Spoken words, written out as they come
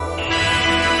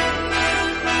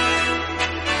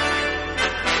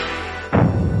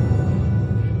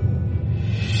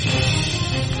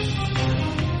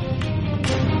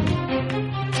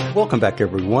Welcome back,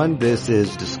 everyone. This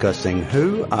is Discussing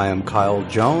Who. I am Kyle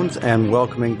Jones, and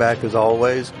welcoming back, as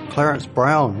always, Clarence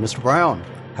Brown. Mr. Brown,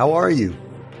 how are you?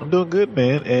 I'm doing good,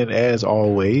 man. And as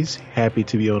always, happy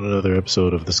to be on another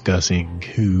episode of Discussing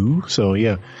Who. So,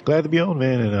 yeah, glad to be on,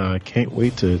 man. And I can't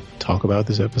wait to talk about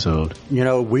this episode. You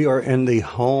know, we are in the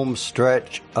home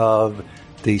stretch of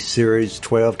the series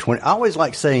 12-20. I always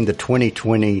like saying the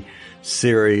 2020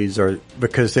 series,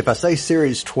 because if I say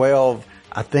series 12,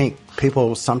 I think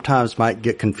people sometimes might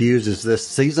get confused. Is this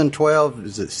season 12?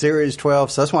 Is it series 12?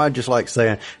 So that's why I just like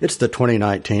saying it's the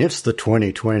 2019. It's the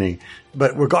 2020.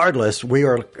 But regardless, we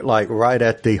are like right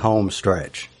at the home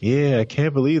stretch. Yeah, I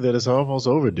can't believe that it's almost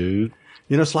over, dude.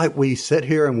 You know, it's like we sit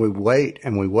here and we wait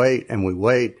and we wait and we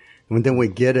wait, and then we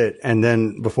get it, and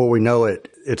then before we know it,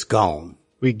 it's gone.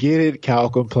 We get it, Cal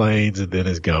complains, and then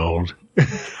it's gone.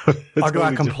 Or do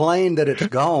I complain that it's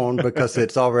gone because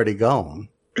it's already gone?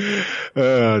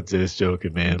 Just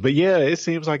joking, man. But yeah, it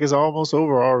seems like it's almost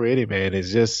over already, man.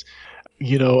 It's just,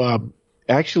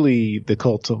 actually the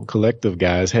Cultum Collective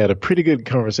guys had a pretty good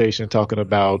conversation talking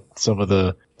about some of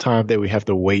the time that we have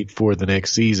to wait for the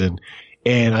next season.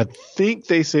 And I think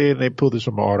they said, they pulled this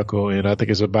from an article, and I think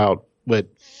it's about,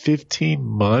 15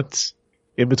 months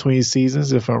in between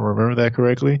seasons, if I remember that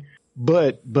correctly.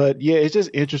 But yeah, it's just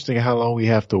interesting how long we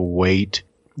have to wait.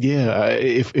 Yeah,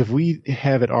 if we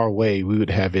have it our way, we would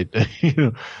have it,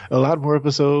 a lot more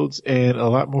episodes and a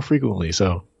lot more frequently.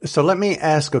 So let me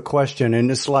ask a question,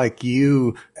 and it's like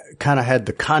you kind of had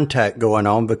the contact going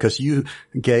on because you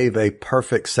gave a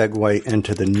perfect segue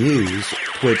into the news,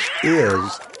 which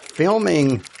is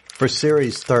filming for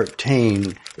series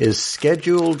 13 is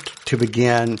scheduled to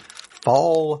begin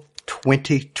fall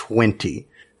 2020.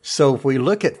 So if we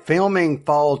look at filming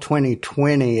fall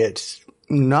 2020, it's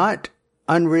not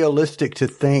unrealistic to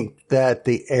think that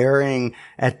the airing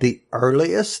at the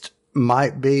earliest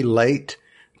might be late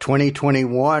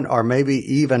 2021, or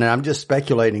maybe even, and I'm just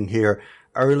speculating here,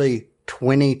 early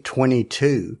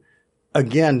 2022.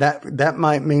 Again, that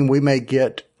might mean we may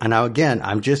get, and now again,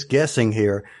 I'm just guessing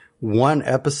here, one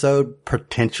episode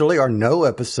potentially or no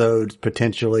episodes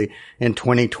potentially in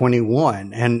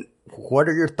 2021. And what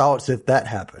are your thoughts if that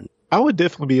happened? I would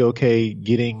definitely be okay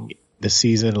getting the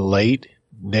season late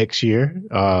next year,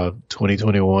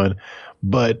 2021.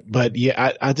 But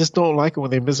yeah, I just don't like it when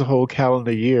they miss a whole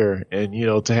calendar year. And,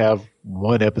 to have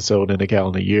one episode in a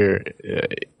calendar year,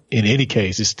 in any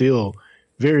case, is still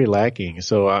very lacking.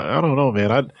 So I don't know,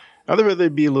 man. I'd rather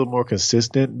be a little more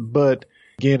consistent. But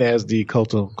again, as the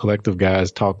Cultum Collective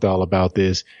guys talked all about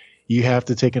this, you have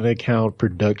to take into account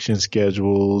production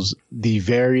schedules, the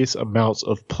various amounts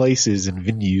of places and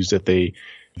venues that they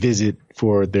visit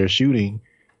for their shooting.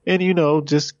 And,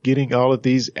 just getting all of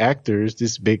these actors,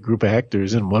 this big group of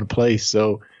actors in one place.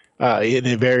 So,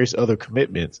 and various other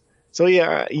commitments. So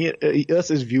yeah,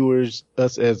 us as viewers,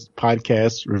 us as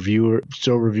podcast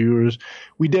show reviewers,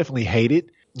 we definitely hate it.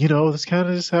 That's kind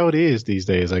of just how it is these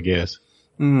days, I guess.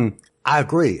 I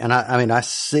agree. And I mean, I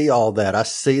see all that. I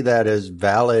see that as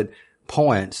valid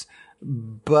points.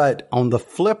 But on the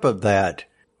flip of that,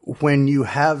 when you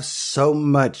have so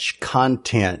much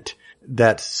content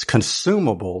that's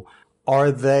consumable,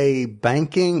 are they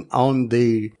banking on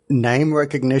the name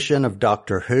recognition of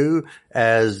Doctor Who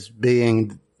as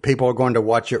being people are going to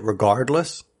watch it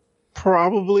regardless?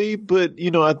 Probably, but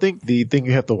I think the thing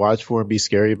you have to watch for and be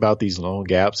scary about these long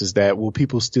gaps is that will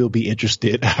people still be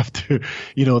interested after,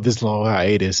 this long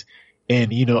hiatus?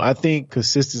 And, I think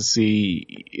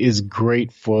consistency is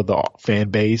great for the fan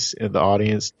base and the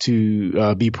audience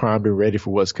to be primed and ready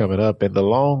for what's coming up. And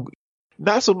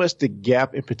not so much the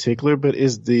gap in particular, but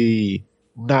is the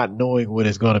not knowing when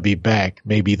it's going to be back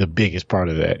maybe the biggest part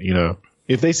of that,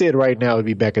 If they said right now it'd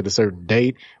be back at a certain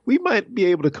date, we might be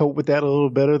able to cope with that a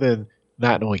little better than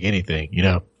not knowing anything,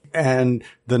 And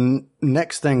the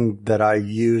next thing that I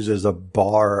use as a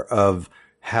bar of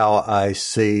how I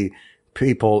see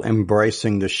people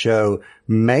embracing the show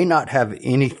may not have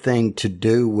anything to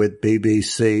do with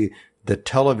BBC, the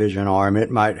television arm. It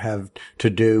might have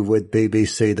to do with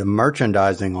BBC, the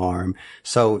merchandising arm.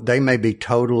 So they may be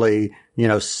totally,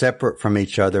 separate from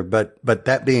each other. But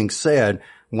that being said,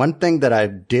 one thing that I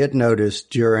did notice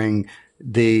during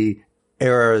the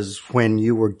eras when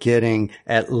you were getting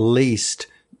at least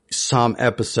some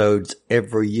episodes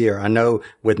every year. I know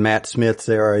with Matt Smith's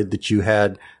era that you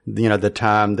had, the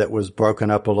time that was broken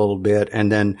up a little bit.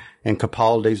 And then in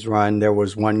Capaldi's run, there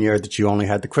was one year that you only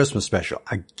had the Christmas special.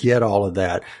 I get all of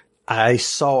that. I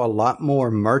saw a lot more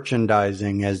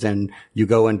merchandising, as in you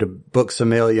go into Books A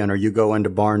Million or you go into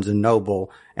Barnes and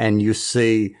Noble and you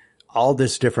see all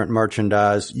this different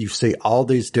merchandise. You see all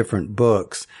these different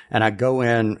books. And I go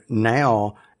in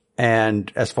now,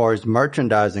 and as far as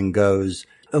merchandising goes,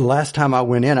 the last time I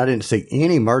went in, I didn't see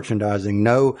any merchandising,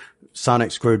 no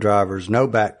sonic screwdrivers, no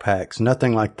backpacks,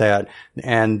 nothing like that.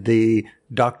 And the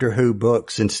Doctor Who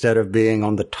books, instead of being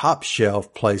on the top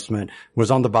shelf placement,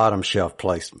 was on the bottom shelf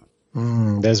placement.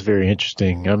 That's very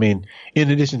interesting. I mean,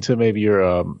 in addition to maybe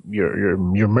your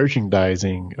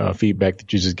merchandising feedback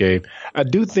that you just gave, I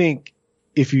do think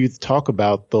if you talk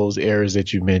about those errors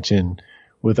that you mentioned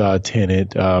with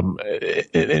Tenet,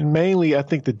 and mainly I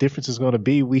think the difference is going to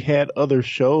be we had other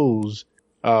shows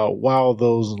while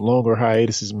those longer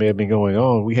hiatuses may have been going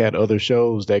on. We had other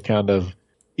shows that kind of,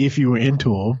 if you were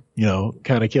into them,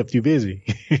 kind of kept you busy.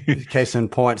 Case in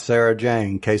point, Sarah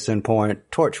Jane. Case in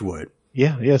point, Torchwood.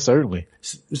 Yeah, certainly.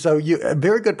 So a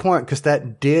very good point, because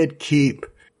that did keep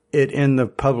it in the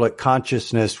public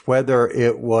consciousness, whether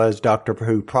it was Doctor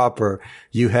Who proper,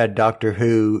 you had Doctor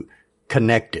Who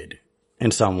connected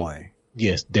in some way.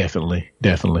 Yes, definitely.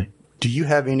 Do you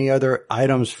have any other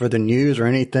items for the news or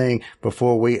anything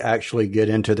before we actually get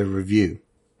into the review?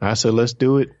 I said, let's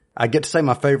do it. I get to say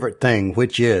my favorite thing,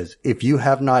 which is, if you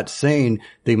have not seen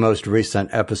the most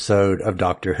recent episode of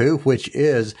Doctor Who, which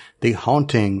is The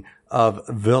Haunting of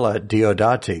Villa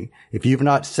Diodati. If you've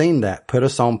not seen that, put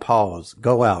us on pause,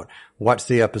 go out, watch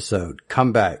the episode,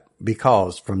 come back,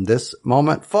 because from this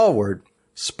moment forward,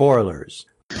 spoilers.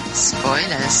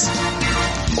 Spoilers.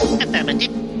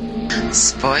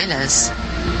 Spoilers.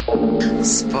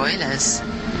 Spoilers.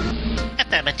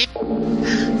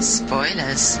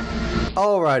 Spoilers.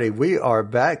 Alrighty, we are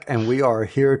back and we are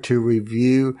here to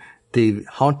review The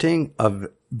Haunting of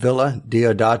Villa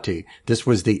Diodati. This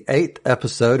was the 8th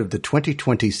episode of the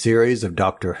 2020 series of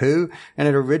Doctor Who, and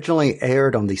it originally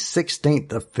aired on the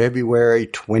 16th of February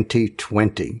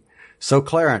 2020. So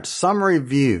Clarence, some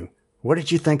review. What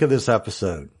did you think of this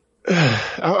episode?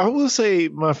 I will say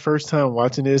my first time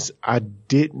watching this, I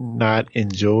did not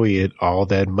enjoy it all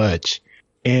that much.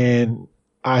 And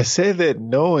I say that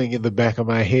knowing in the back of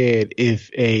my head, if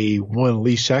one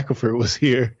Lee Shackelford was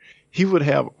here, he would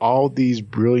have all these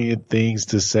brilliant things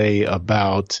to say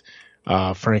about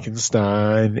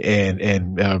Frankenstein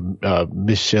and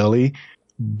Miss Shelley.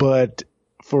 But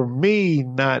for me,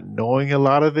 not knowing a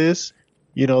lot of this,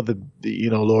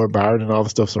 Lord Byron and all the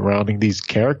stuff surrounding these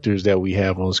characters that we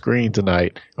have on screen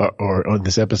tonight or on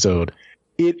this episode,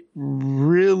 it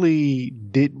really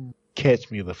didn't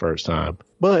catch me the first time.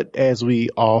 But as we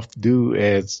oft do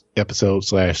as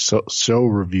episode/show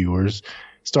reviewers,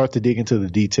 start to dig into the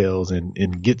details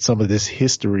and get some of this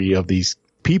history of these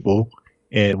people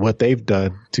and what they've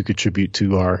done to contribute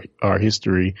to our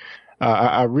history.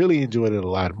 I really enjoyed it a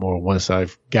lot more once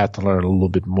I've got to learn a little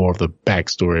bit more of the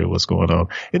backstory of what's going on.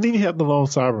 And then you have the Lone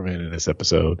Cyberman in this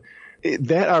episode.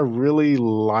 That I really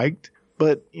liked,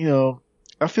 but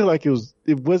I feel like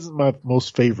it wasn't my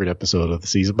most favorite episode of the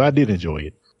season, but I did enjoy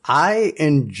it. I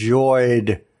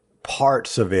enjoyed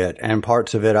parts of it, and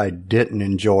parts of it I didn't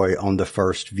enjoy on the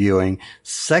first viewing.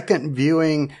 Second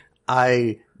viewing,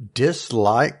 I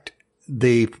disliked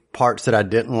the parts that I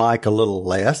didn't like a little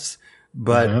less,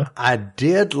 but I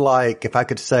did like, if I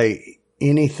could say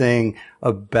anything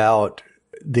about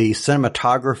the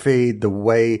cinematography, the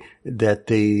way that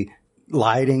the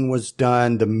lighting was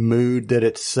done, the mood that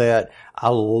it set. I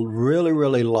really,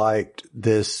 really liked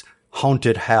this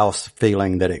haunted house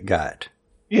feeling that it got.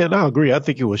 Yeah, and I agree. I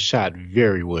think it was shot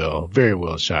very well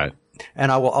shot.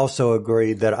 And I will also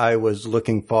agree that I was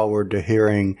looking forward to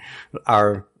hearing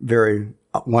our very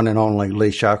one and only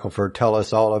Lee Shackelford tell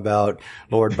us all about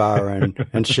Lord Byron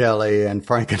and Shelley and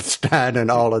Frankenstein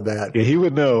and all of that. Yeah, he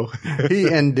would know.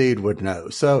 He indeed would know.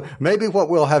 So maybe what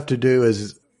we'll have to do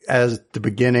is, as the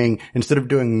beginning, instead of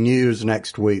doing news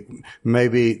next week,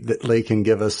 maybe that Lee can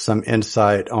give us some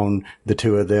insight on the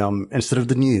two of them instead of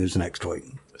the news next week.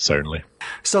 Certainly.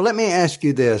 So let me ask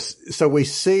you this. So we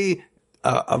see,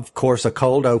 of course, a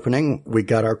cold opening. We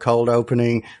got our cold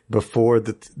opening before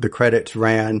the credits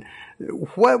ran.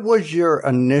 What was your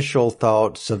initial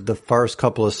thoughts of the first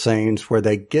couple of scenes where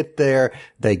they get there,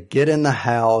 they get in the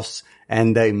house,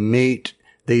 and they meet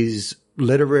these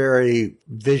literary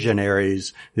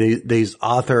visionaries, these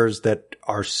authors that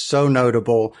are so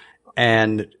notable,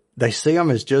 and they see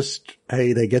them as just,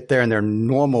 hey, they get there and they're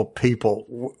normal people.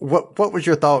 What was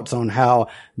your thoughts on how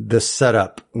the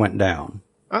setup went down?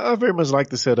 I very much like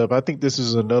the setup. I think this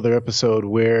is another episode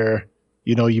where,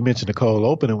 you mentioned the cold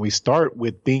open and we start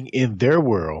with being in their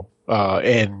world,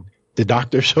 and the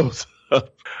doctor shows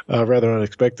up rather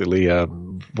unexpectedly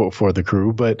for the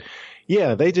crew. But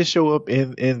yeah, they just show up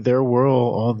in their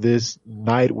world on this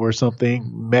night where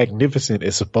something magnificent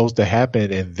is supposed to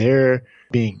happen, and they're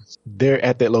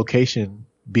at that location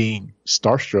being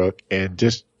starstruck and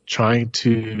just trying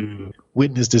to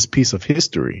witness this piece of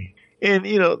history. And,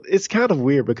 it's kind of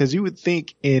weird because you would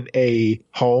think in a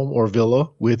home or villa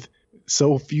with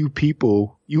so few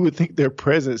people, you would think their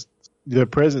presence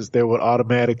there would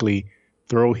automatically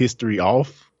throw history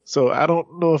off. So I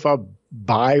don't know if I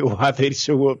buy why they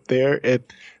show up there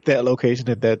at that location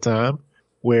at that time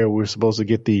where we're supposed to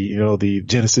get the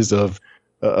genesis of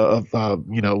what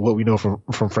we know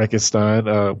from Frankenstein,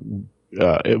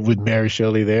 with Mary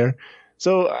Shelley there.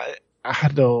 So I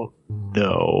don't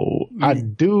know. I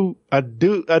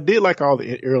did like all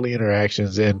the early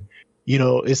interactions, and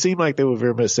it seemed like they were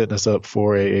very much setting us up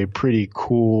for a pretty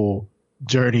cool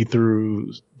journey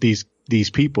through these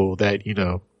people that,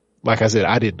 like I said,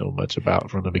 I didn't know much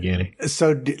about from the beginning.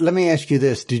 So let me ask you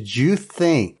this. Did you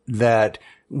think that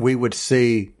we would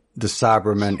see the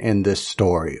Cybermen in this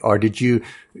story? Or did you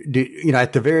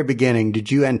at the very beginning,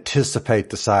 did you anticipate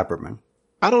the Cybermen?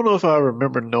 I don't know if I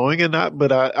remember knowing or not,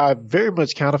 but I very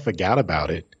much kind of forgot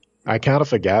about it. I kind of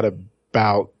forgot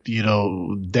about,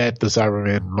 that the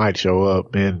Cybermen might show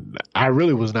up, and I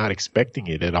really was not expecting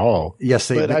it at all. Yes,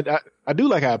 but I do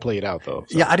like how it played out, though.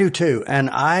 So. Yeah, I do too. And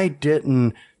I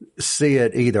didn't see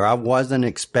it either. I wasn't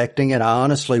expecting it. I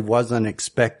honestly wasn't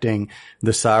expecting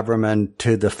the Cybermen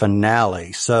to the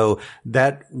finale. So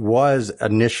that was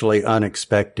initially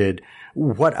unexpected.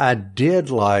 What I did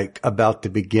like about the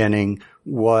beginning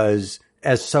was,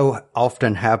 as so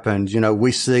often happens,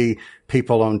 we see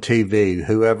people on TV,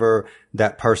 whoever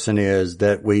that person is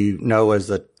that we know as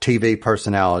a TV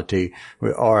personality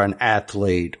or an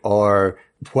athlete or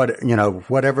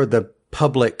whatever the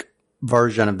public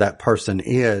version of that person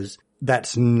is,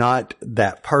 that's not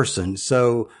that person.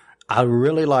 So I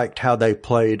really liked how they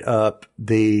played up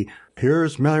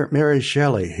here's Mary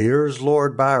Shelley, here's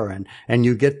Lord Byron, and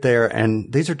you get there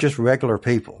and these are just regular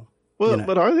people. Well,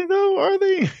 but are they though? Are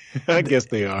they? I guess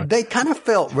they are. They kind of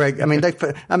felt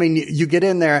you get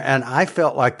in there and I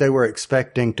felt like they were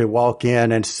expecting to walk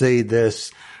in and see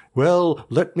this, well,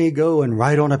 let me go and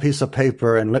write on a piece of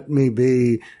paper and let me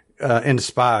be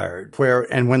inspired.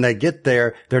 And when they get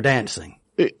there, they're dancing.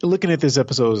 Looking at this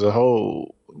episode as a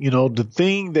whole, the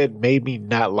thing that made me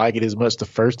not like it as much the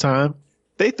first time,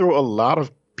 they throw a lot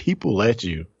of people at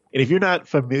you. And if you're not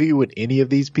familiar with any of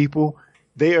these people,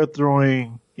 they are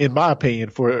throwing, in my opinion,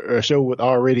 for a show with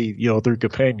already, 3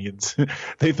 companions,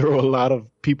 they throw a lot of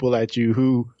people at you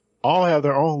who all have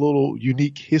their own little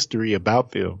unique history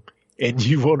about them. And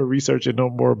you want to research and know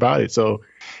more about it. So,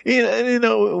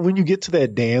 when you get to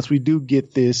that dance, we do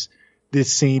get this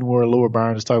scene where Lord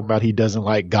Byron is talking about he doesn't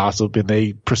like gossip, and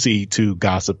they proceed to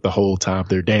gossip the whole time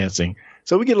they're dancing.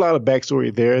 So we get a lot of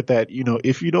backstory there that,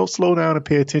 if you don't slow down and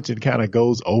pay attention, kind of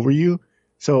goes over you.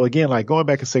 So again, like going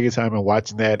back a second time and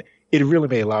watching that, it really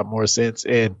made a lot more sense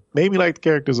and made me like the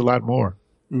characters a lot more.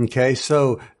 Okay,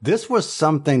 so this was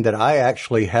something that I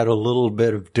actually had a little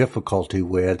bit of difficulty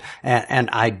with, and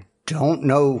I don't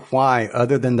know why,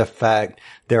 other than the fact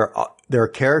there are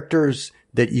characters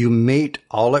that you meet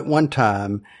all at one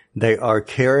time. They are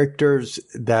characters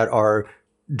that are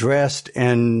dressed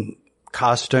in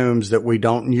costumes that we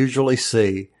don't usually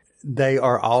see. They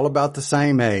are all about the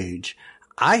same age.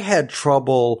 I had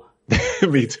trouble.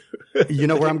 Me too. You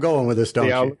know where I'm going with this, don't you?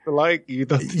 They all looked alike.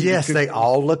 Yes, they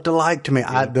all looked alike to me.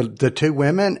 Yeah. The 2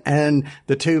 women and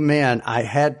the 2 men, I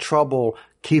had trouble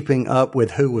keeping up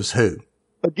with who was who.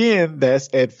 Again, that's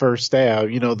at first stab.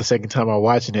 The second time I'm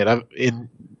watching it, in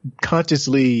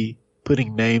consciously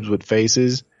putting names with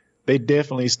faces, they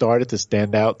definitely started to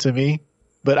stand out to me.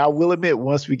 But I will admit,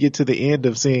 once we get to the end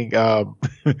of seeing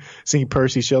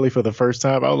Percy Shelley for the first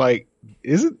time, I was like,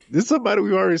 isn't this somebody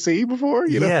we've already seen before?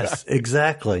 Yes,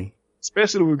 exactly.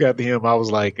 Especially when we got to him, I was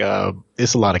like,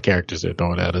 it's a lot of characters they're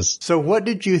throwing at us. So what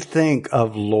did you think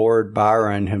of Lord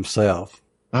Byron himself?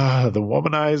 The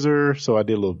womanizer. So I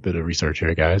did a little bit of research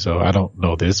here, guys. So I don't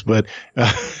know this, but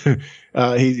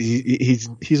he's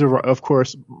of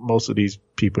course, most of these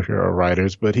people here are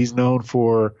writers, but he's known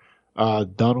for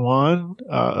Don Juan,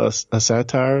 a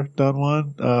satire Don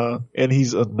Juan, and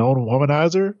he's a known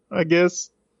womanizer, I guess.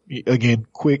 Again,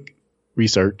 quick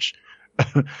research.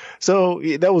 So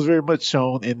that was very much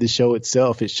shown in the show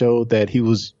itself. It showed that he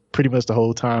was pretty much the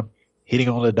whole time hitting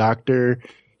on the doctor.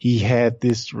 He had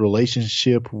this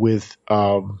relationship with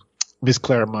Miss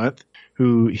Claremont,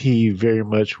 who he very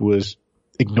much was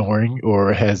ignoring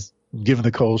or has given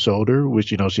the cold shoulder,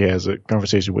 which, she has a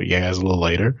conversation with Yaz a little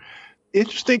later.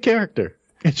 Interesting character.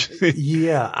 Interesting.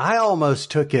 Yeah, I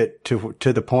almost took it to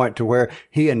the point to where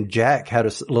he and Jack had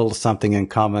a little something in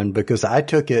common, because I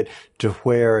took it to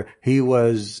where he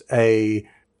was a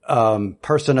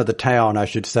person of the town, I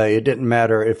should say. It didn't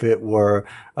matter if it were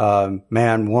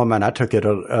man, woman. I took it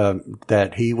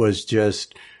that he was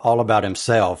just all about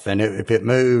himself, and if it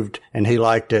moved and he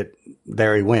liked it,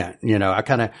 there he went. You know,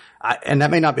 and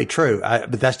that may not be true,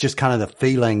 but that's just kind of the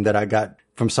feeling that I got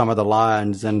from some of the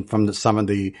lines and from some of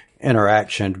the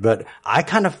interaction. But I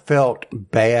kind of felt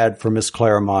bad for Miss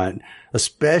Claremont,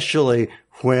 especially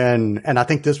when, and I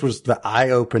think this was the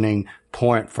eye-opening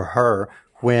point for her,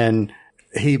 when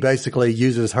he basically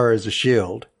uses her as a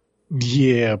shield.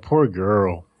 Yeah, poor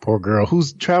girl,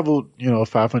 who's traveled,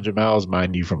 500 miles,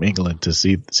 mind you, from England to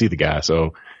see the guy.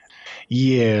 So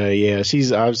yeah,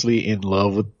 she's obviously in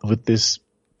love with this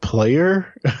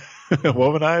player,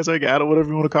 womanizer, guy, or whatever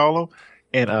you want to call him.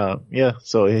 And,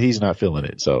 so he's not feeling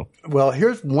it. So, well,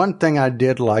 here's one thing I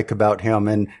did like about him,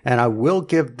 and I will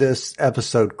give this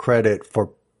episode credit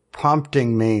for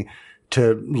prompting me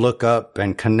to look up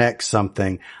and connect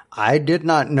something. I did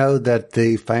not know that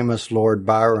the famous Lord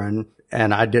Byron,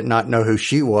 and I did not know who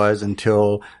she was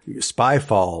until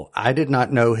Spyfall. I did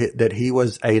not know that he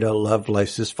was Ada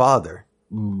Lovelace's father.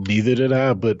 Neither did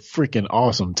I, but freaking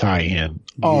awesome tie-in.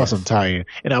 Awesome Yes. tie-in.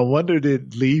 And I wonder,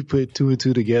 did Lee put two and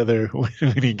two together when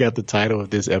he got the title of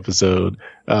this episode?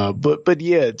 But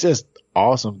yeah, just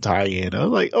awesome tie-in. I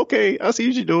was like, okay, I see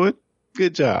what you're doing.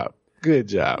 Good job.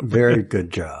 Very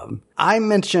good job. I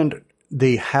mentioned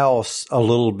the house a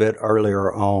little bit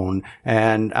earlier on,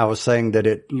 and I was saying that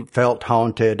it felt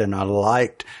haunted, and I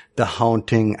liked the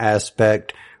haunting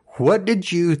aspect. What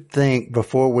did you think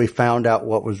before we found out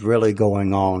what was really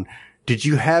going on? Did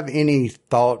you have any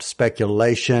thoughts,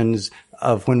 speculations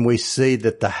of when we see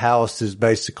that the house is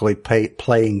basically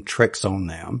playing tricks on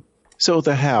them? So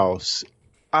the house,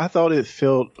 I thought it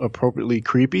felt appropriately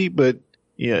creepy, but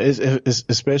yeah, it's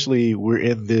especially we're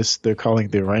in this, they're calling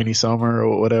it the rainy summer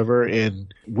or whatever.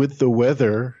 And with the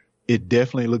weather, it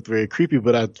definitely looked very creepy,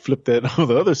 but I flipped that on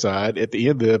the other side at the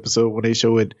end of the episode when they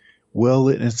show it well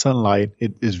lit in sunlight.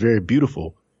 It is very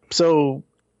beautiful. So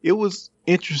it was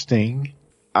interesting.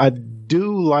 I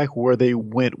do like where they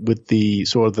went with the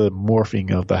sort of the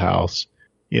morphing of the house.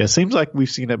 Yeah, it seems like we've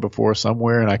seen that before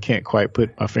somewhere, and I can't quite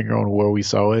put my finger on where we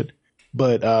saw it.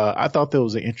 But I thought that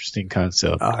was an interesting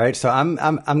concept. All right, so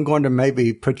I'm going to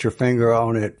maybe put your finger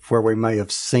on it where we may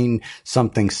have seen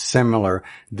something similar.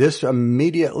 This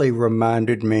immediately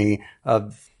reminded me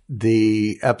of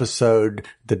the episode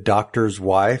The Doctor's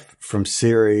Wife from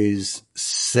series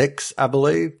 6, I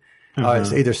believe.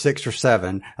 It's either 6 or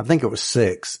 7. I think it was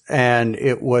 6. And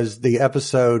it was the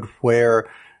episode where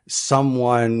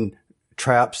someone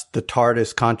traps the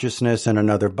TARDIS consciousness in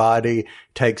another body,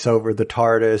 takes over the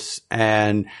TARDIS,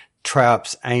 and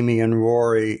traps Amy and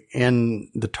Rory in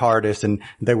the TARDIS. And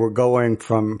they were going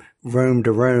from room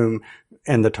to room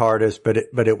in the TARDIS,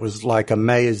 but it was like a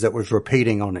maze that was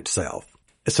repeating on itself.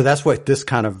 So that's what this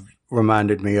kind of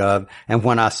reminded me of. And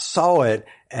when I saw it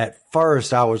at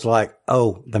first, I was like,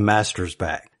 oh, the Master's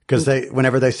back. Because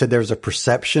whenever they said there's a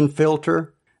perception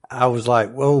filter, I was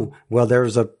like, whoa, well,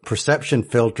 there's a perception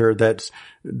filter that's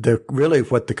really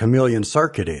what the chameleon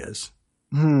circuit is.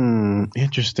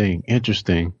 Interesting.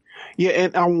 Yeah,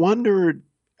 and I wondered,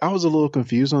 I was a little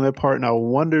confused on that part, and I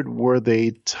wondered, were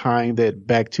they tying that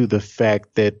back to the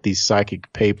fact that the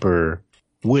psychic paper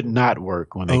would not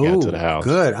work when they got to the house?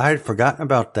 Good. I had forgotten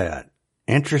about that.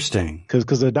 Interesting.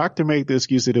 Because the doctor made the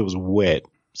excuse that it was wet.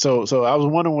 So I was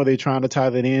wondering, were they trying to tie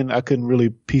that in? I couldn't really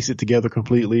piece it together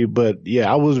completely, but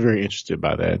yeah, I was very interested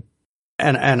by that.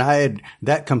 And I had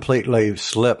that completely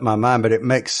slipped my mind, but it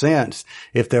makes sense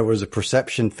if there was a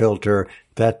perception filter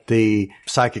that the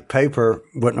psychic paper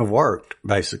wouldn't have worked,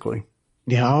 basically.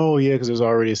 Yeah. Oh yeah. Because there's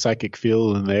already a psychic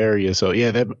field in the area. So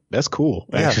yeah, that's cool.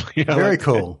 Actually. Yeah, very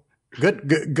cool.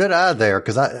 Good eye there.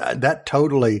 Cause that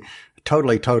totally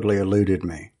eluded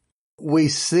me. We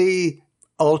see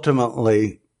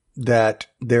ultimately that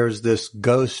there's this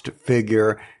ghost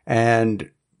figure,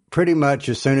 and pretty much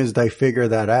as soon as they figure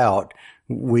that out,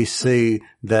 we see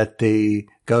that the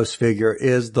ghost figure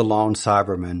is the lone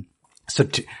Cyberman. So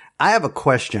I have a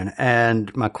question,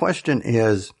 and my question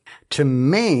is, to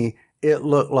me, it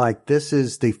looked like this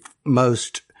is the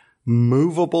most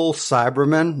movable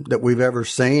Cyberman that we've ever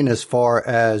seen as far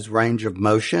as range of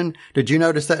motion. Did you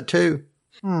notice that too?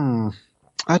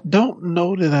 I don't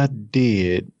know that I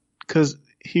did, because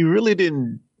he really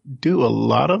didn't do a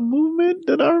lot of movement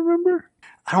that I remember.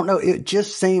 I don't know. It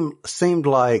just seemed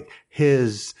like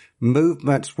his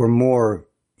movements were more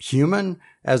human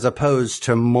as opposed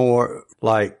to more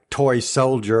like toy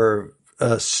soldier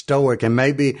stoic, and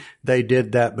maybe they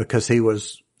did that because he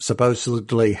was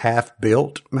supposedly half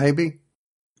built, maybe.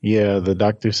 Yeah, the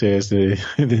doctor says that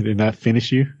they did not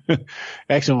finish you.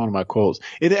 Actually, one of my quotes.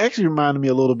 It actually reminded me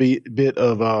a little bit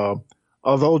of,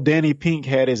 although Danny Pink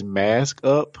had his mask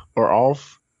up or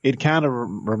off, it kind of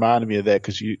reminded me of that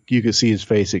because you could see his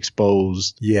face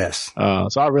exposed. Yes. So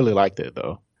I really liked it,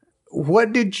 though.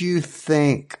 What did you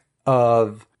think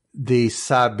of the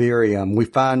Cyberium? We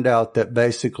find out that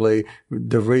basically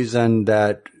the reason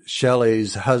that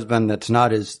Shelley's husband, that's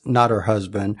not her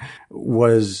husband,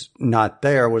 was not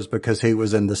there was because he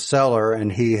was in the cellar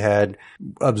and he had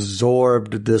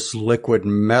absorbed this liquid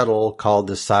metal called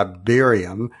the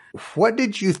Cyberium. What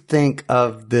did you think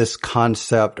of this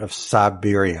concept of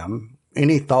Cyberium?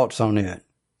 Any thoughts on it?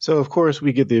 So, of course,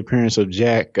 we get the appearance of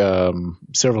Jack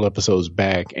several episodes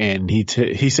back, and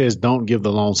he says, don't give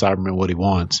the lone Cyberman what he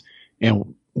wants.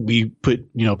 And we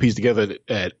piece together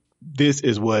that this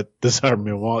is what the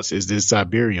Cyberman wants, is this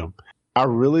Cyberium. I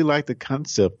really like the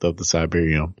concept of the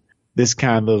Cyberium. This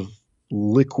kind of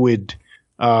liquid,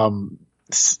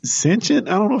 sentient,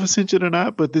 I don't know if it's sentient or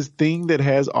not, but this thing that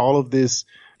has all of this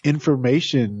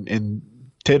information and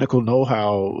technical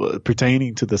know-how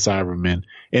pertaining to the Cybermen,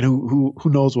 and who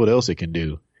knows what else it can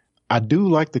do. I do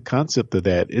like the concept of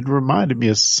that. It reminded me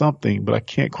of something, but I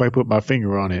can't quite put my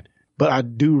finger on it. But I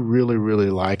do really, really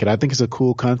like it. I think it's a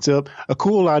cool concept, a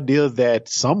cool idea that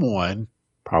someone,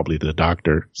 probably the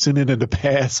doctor, sent it in the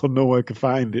past so no one could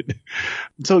find it.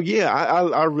 So yeah,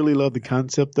 I really love the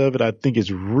concept of it. I think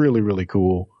it's really, really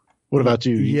cool. What about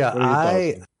you? Yeah,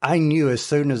 I knew as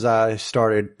soon as I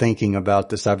started thinking about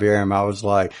the Cyberium, I was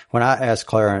like, when I asked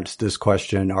Clarence this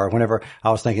question, or whenever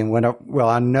I was thinking,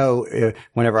 I know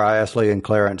whenever I asked Lee and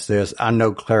Clarence this, I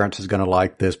know Clarence is going to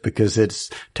like this because it's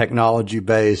technology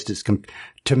based.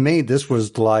 To me, this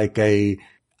was like a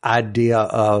idea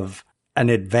of an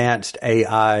advanced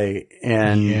AI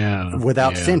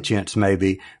without sentience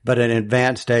maybe, but an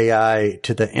advanced AI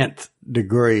to the nth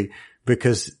degree.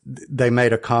 Because they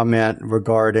made a comment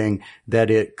regarding that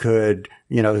it could,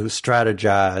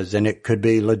 strategize and it could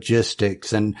be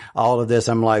logistics and all of this.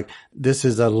 I'm like, this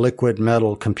is a liquid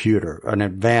metal computer, an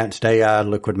advanced AI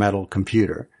liquid metal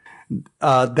computer.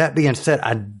 That being said,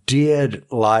 I did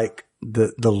like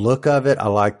the look of it. I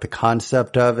like the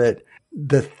concept of it.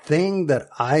 The thing that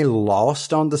I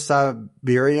lost on the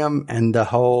Cyberium and the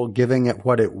whole giving it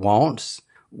what it wants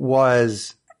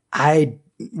was I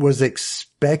was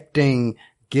expecting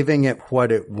giving it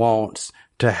what it wants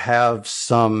to have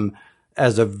some,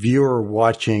 as a viewer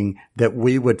watching, that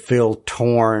we would feel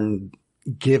torn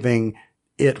giving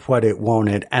it what it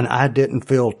wanted. And I didn't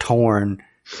feel torn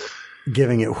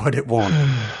giving it what it wanted.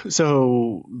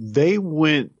 So they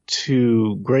went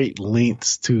to great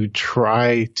lengths to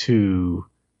try to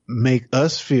make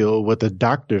us feel what the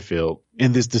doctor felt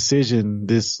in this decision,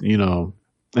 this,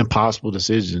 impossible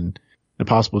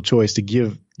choice to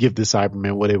give the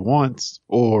Cyberman what it wants,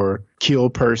 or kill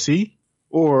Percy,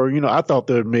 or, I thought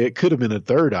it could have been a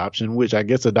third option, which I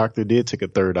guess the doctor did take a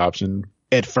third option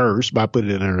at first by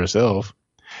putting it in herself.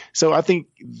 So I think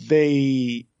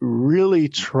they really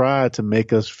tried to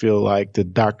make us feel like the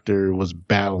doctor was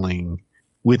battling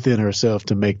within herself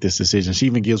to make this decision. She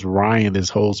even gives Ryan this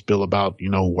whole spiel about,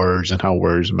 words and how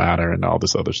words matter and all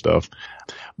this other stuff.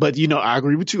 But, I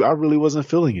agree with you. I really wasn't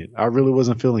feeling it.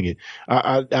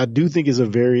 I do think it's a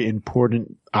very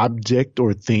important object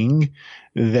or thing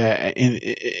that,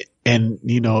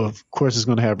 and of course it's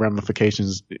going to have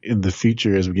ramifications in the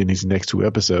future as we get in these next two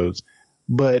episodes.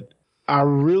 But I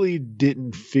really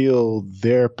didn't feel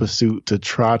their pursuit to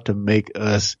try to make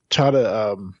us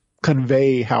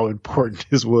convey how important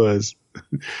this was,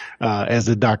 as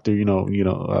the doctor,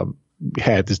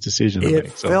 had this decision to make.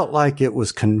 It felt like it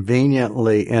was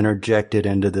conveniently interjected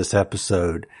into this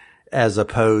episode as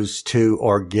opposed to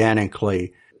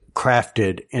organically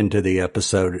crafted into the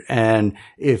episode. And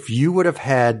if you would have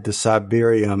had the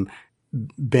Cyberium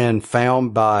been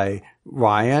found by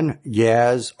Ryan,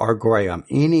 Yaz, or Graham,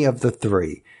 any of the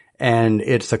three, and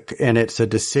it's a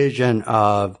decision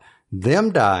of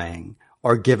them dying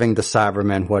or giving the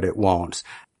Cyberman what it wants.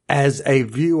 As a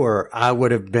viewer, I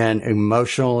would have been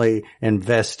emotionally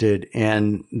invested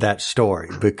in that story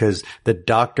because the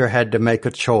doctor had to make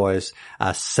a choice.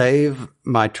 I save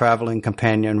my traveling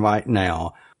companion right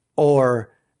now,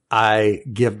 or I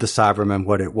give the Cyberman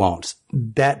what it wants.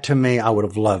 That, to me, I would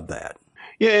have loved that.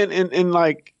 Yeah, and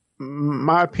like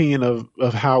my opinion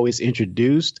of how it's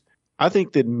introduced, I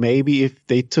think that maybe if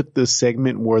they took the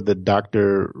segment where the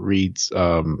doctor reads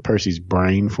Percy's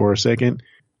brain for a second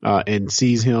and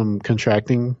sees him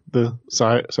contracting the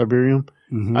Cyberium,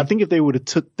 I think if they would have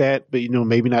took that, but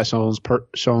maybe not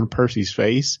shown Percy's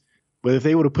face, but if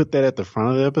they would have put that at the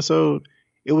front of the episode,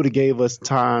 it would have gave us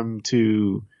time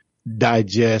to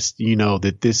digest,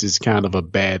 that this is kind of a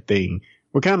bad thing.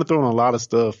 We're kind of throwing a lot of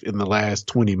stuff in the last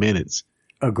 20 minutes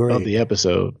of the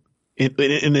episode.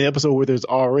 In the episode where there's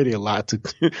already a lot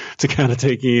to to kind of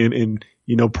take in and,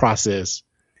 process.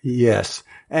 Yes.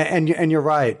 And you're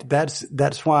right.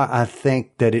 That's why I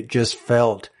think that it just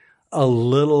felt a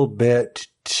little bit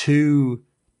too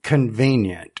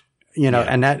convenient,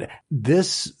 and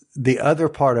the other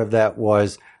part of that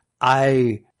was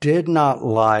I did not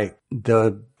like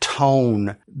the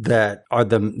tone or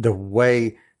the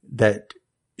way that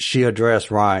she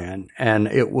addressed Ryan. And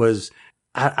it was,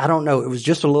 I don't know, it was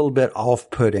just a little bit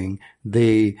off-putting.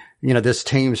 This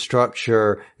team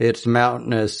structure, it's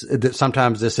mountainous.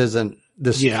 Sometimes this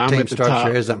team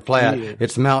structure isn't flat. Yeah.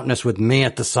 It's mountainous with me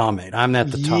at the summit. I'm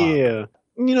at the top. Yeah.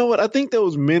 You know what? I think that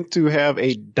was meant to have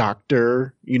a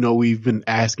doctor. We've been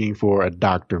asking for a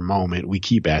doctor moment. We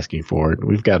keep asking for it.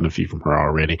 We've gotten a few from her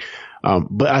already.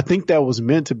 But I think that was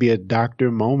meant to be a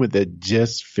doctor moment that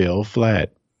just fell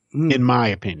flat. In my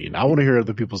opinion. I want to hear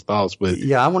other people's thoughts, but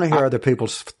yeah, I want to hear other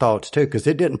people's thoughts too, because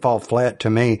it didn't fall flat to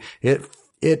me. It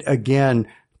again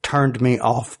turned me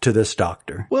off to this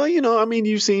doctor. Well,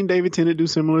 you've seen David Tennant do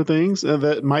similar things.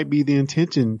 That might be the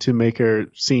intention, to make her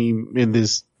seem in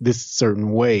this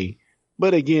certain way.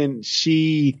 But again,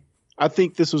 I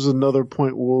think this was another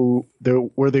point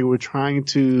where they were trying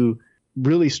to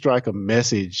really strike a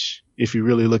message. If you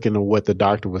really look into what the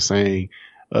doctor was saying,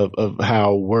 of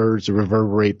how words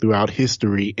reverberate throughout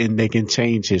history and they can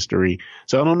change history.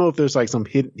 So I don't know if there's like some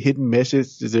hidden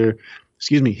message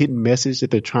that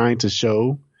they're trying to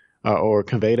show or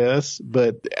convey to us,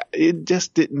 but it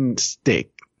just didn't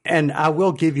stick. And I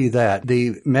will give you that.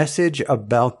 The message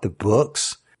about the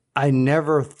books, I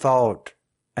never thought,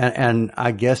 and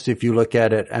I guess if you look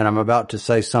at it, and I'm about to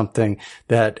say something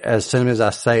that as soon as I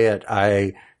say it,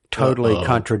 I totally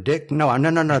contradict. No,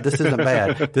 this isn't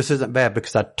bad. This isn't bad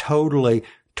because I totally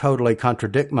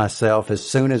contradict myself as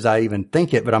soon as I even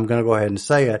think it, but I'm going to go ahead and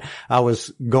say it. I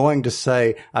was going to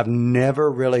say I've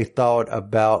never really thought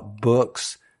about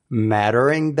books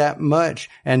mattering that much.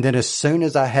 And then as soon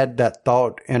as I had that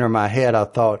thought enter my head, I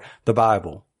thought the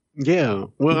Bible. Yeah.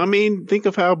 Well, think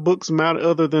of how books matter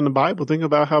other than the Bible. Think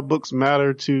about how books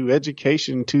matter to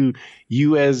education, to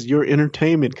you as your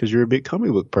entertainment, because you're a big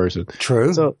comic book person.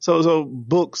 True. So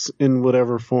books in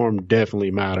whatever form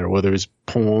definitely matter, whether it's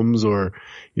poems or,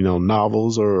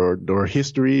 novels or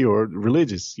history or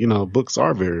religious, books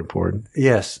are very important.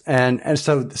 Yes. And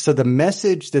so the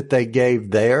message that they gave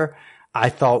there, I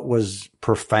thought was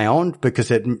profound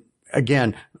because it,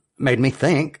 again, made me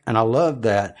think, and I love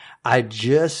that. I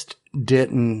just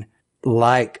didn't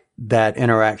like that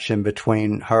interaction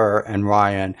between her and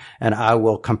Ryan, and I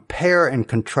will compare and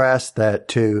contrast that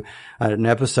to an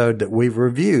episode that we've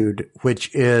reviewed,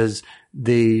 which is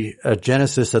the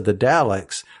Genesis of the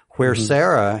Daleks, where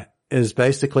Sarah is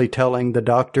basically telling the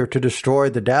doctor to destroy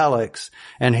the Daleks,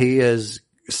 and he is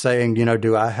saying,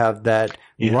 do I have that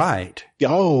right?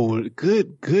 Oh,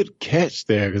 good catch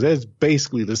there, because that's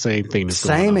basically the same thing.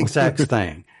 Same exact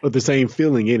thing. But the same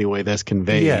feeling anyway that's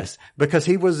conveyed. Yes, because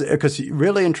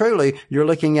really and truly, you're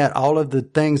looking at all of the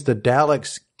things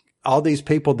all these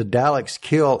people the Daleks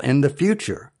kill in the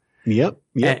future. Yep.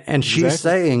 And she's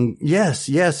saying, yes,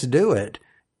 do it.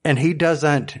 And he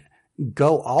doesn't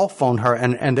go off on her.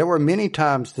 And there were many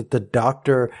times that the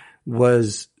doctor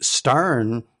was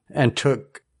stern and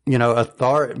took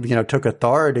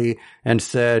authority and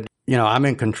said, I'm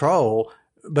in control.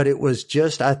 But it was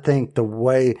just, I think, the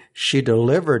way she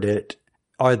delivered it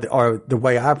or the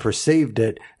way I perceived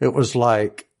it, it was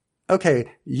like,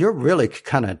 okay, you're really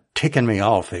kind of ticking me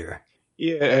off here.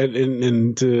 Yeah.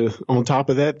 And on top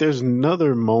of that, there's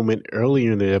another moment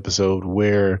earlier in the episode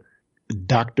where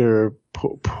Dr.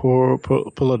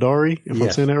 Polidori, if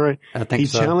I'm saying that right, I think he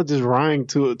challenges Ryan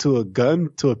to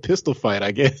a pistol fight,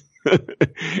 I guess.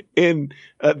 And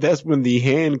that's when the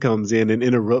hand comes in and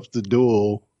interrupts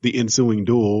the ensuing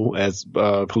duel as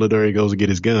Polidori goes to get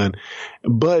his gun.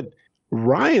 But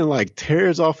Ryan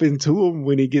tears off into him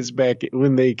when he gets back,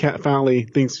 when they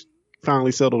things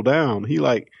finally settle down.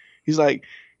 He's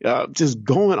just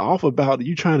going off about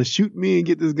you trying to shoot me and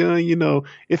get this gun.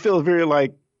 It felt very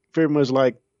much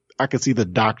like I could see the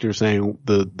doctor saying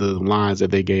the lines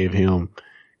that they gave him.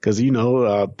 Because,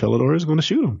 Polidori is going to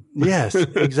shoot him. Yes,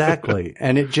 exactly.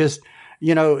 And it just,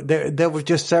 there was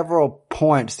just several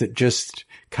points that just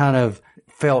kind of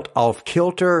felt off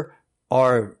kilter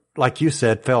or, like you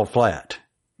said, fell flat.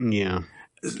 Yeah.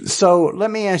 So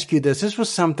let me ask you this. This was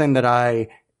something that I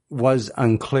was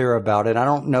unclear about it. I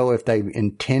don't know if they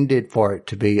intended for it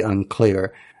to be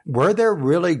unclear. Were there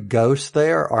really ghosts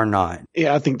there or not?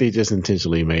 Yeah, I think they just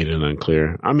intentionally made it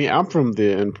unclear. I mean,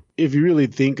 if you really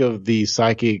think of the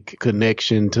psychic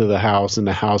connection to the house and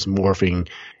the house morphing,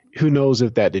 who knows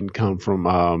if that didn't come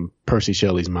from Percy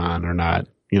Shelley's mind or not?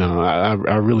 You know,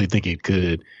 I really think it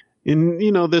could. And,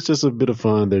 you know, that's just a bit of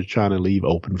fun they're trying to leave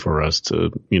open for us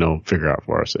to, you know, figure out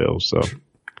for ourselves. So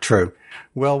True.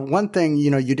 Well, one thing,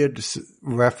 you know, you did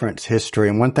reference history,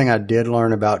 and one thing I did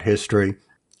learn about history,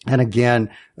 and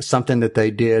again, something that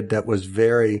they did that was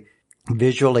very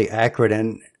visually accurate,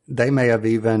 and they may have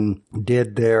even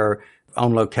did their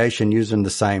on location using the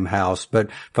same house. But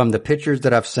from the pictures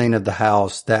that I've seen of the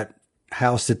house, that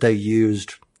house that they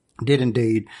used did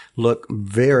indeed look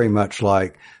very much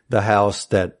like the house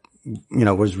that, you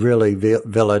know, was really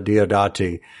Villa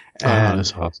Diodati. And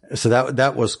that's awesome. So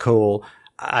that was cool.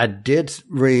 I did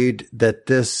read that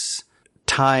this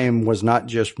time was not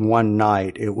just one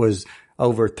night. It was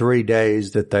over 3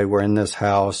 days that they were in this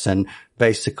house. And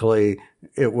basically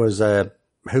it was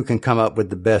who can come up with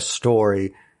the best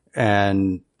story.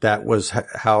 And that was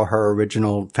how her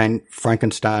original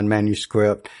Frankenstein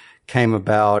manuscript came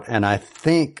about. And I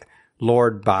think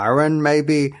Lord Byron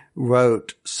maybe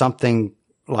wrote something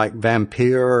like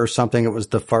Vampire or something. It was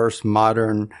the first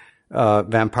modern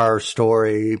vampire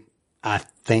story, I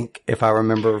think, if I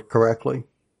remember correctly.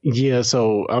 Yeah,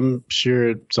 so I'm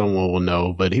sure someone will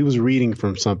know, but he was reading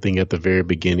from something at the very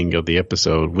beginning of the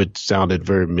episode, which sounded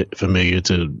very familiar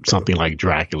to something like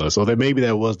Dracula. So maybe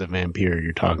that was the vampire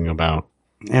you're talking about.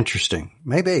 Interesting.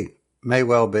 Maybe. May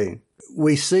well be.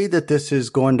 We see that this is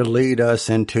going to lead us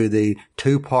into the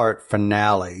 2-part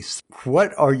finales.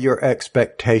 What are your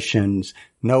expectations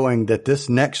knowing that this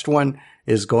next one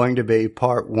is going to be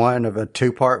part 1 of a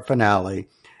 2-part finale?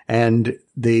 And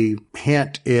the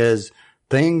hint is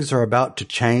things are about to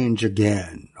change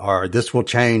again, or this will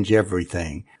change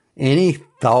everything. Any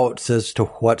thoughts as to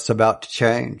what's about to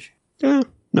change?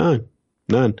 None.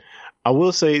 I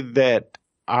will say that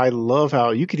I love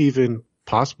how you could even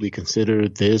possibly consider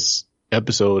this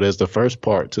episode as the first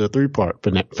part to a 3-part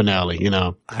finale, you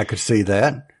know. I could see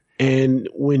that. And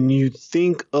when you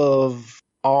think of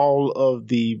all of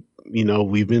the, you know,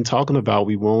 we've been talking about,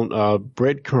 we want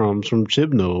breadcrumbs from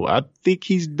Chibnall. I think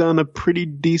he's done a pretty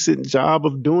decent job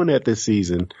of doing that this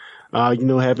season. You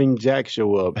know, having Jack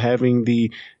show up, having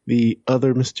the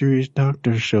other mysterious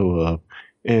doctor show up.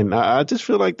 And I just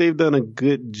feel like they've done a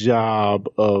good job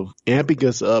of amping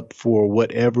us up for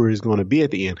whatever is going to be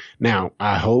at the end. Now,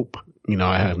 I hope, you know,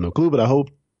 I have no clue, but I hope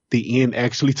the end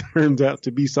actually turns out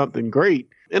to be something great.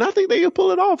 And I think they can pull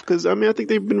it off because, I mean, I think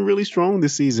they've been really strong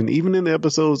this season. Even in the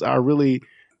episodes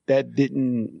that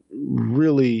didn't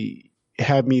really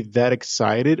have me that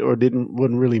excited or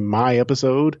wasn't really my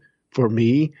episode for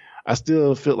me, I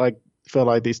still felt like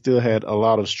they still had a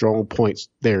lot of strong points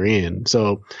therein.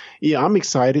 So, yeah, I'm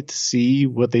excited to see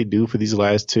what they do for these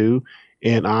last 2.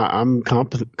 And I'm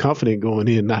confident going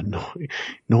in, not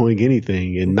knowing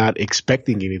anything and not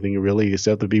expecting anything really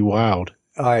except to be wild.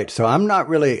 All right. So I'm not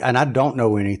really, and I don't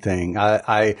know anything.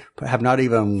 I have not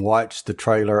even watched the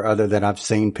trailer other than I've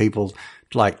seen people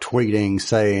like tweeting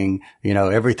saying, you know,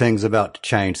 everything's about to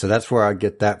change. So that's where I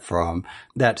get that from.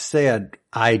 That said,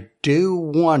 I do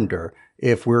wonder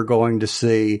if we're going to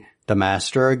see the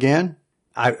Master again.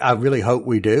 I really hope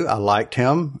we do. I liked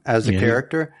him as a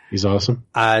character. He's awesome.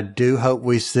 I do hope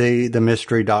we see the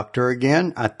Mystery Doctor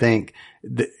again. I think,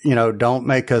 you know, don't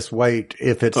make us wait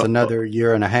if it's another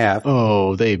year and a half.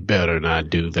 Oh, they better not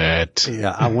do that.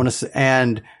 Yeah, I want to see.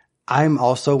 And I'm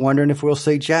also wondering if we'll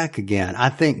see Jack again. I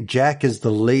think Jack is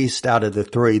the least out of the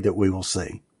 3 that we will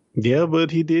see. Yeah,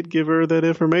 but he did give her that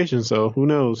information, so who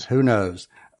knows? Who knows?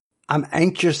 I'm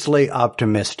anxiously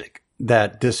optimistic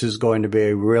that this is going to be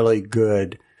a really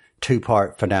good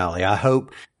 2-part finale. I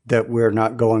hope that we're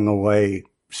not going away,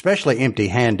 especially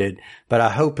empty-handed, but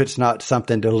I hope it's not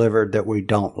something delivered that we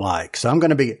don't like. So I'm going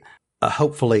to be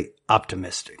hopefully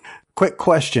optimistic. Quick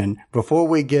question before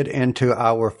we get into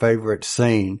our favorite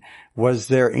scene. Was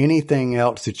there anything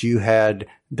else that you had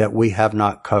that we have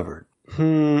not covered?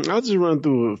 I'll just run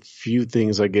through a few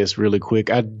things, I guess, really quick.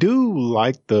 I do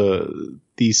like the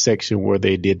section where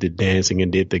they did the dancing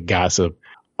and did the gossip.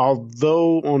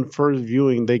 Although on first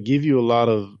viewing, they give you a lot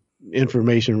of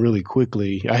information really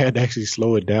quickly. I had to actually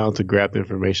slow it down to grab the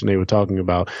information they were talking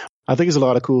about. I think it's a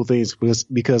lot of cool things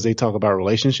because they talk about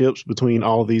relationships between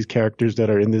all of these characters that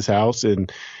are in this house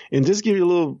and just give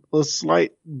you a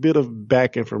slight bit of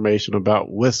back information about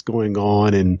what's going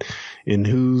on and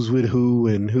who's with who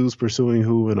and who's pursuing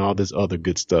who and all this other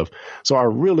good stuff. So I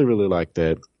really, really like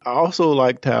that. I also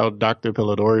liked how Dr.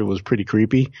 Pelodori was pretty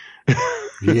creepy.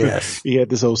 Yes. He had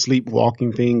this whole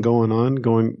sleepwalking thing going on,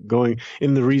 going.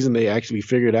 And the reason they actually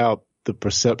figured out the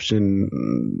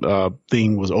perception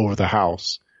thing was over the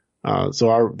house.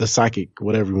 The psychic,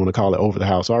 whatever you want to call it, over the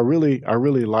house. So I really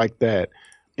like that.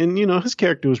 And, his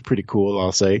character was pretty cool,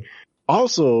 I'll say.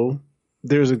 Also,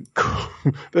 there's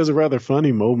a rather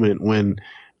funny moment when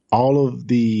all of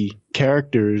the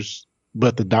characters,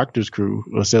 but the doctor's crew,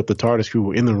 except the TARDIS crew,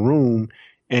 were in the room,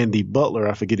 and the butler,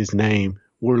 I forget his name,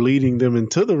 were leading them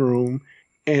into the room,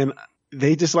 and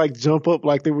they just jump up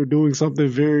like they were doing something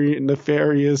very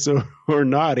nefarious or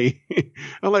naughty.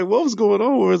 I'm like, what was going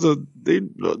on?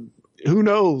 Who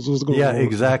knows what's going on? Yeah,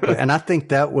 exactly. And I think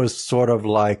that was sort of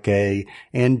like a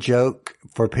in joke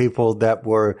for people that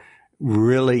were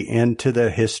really into the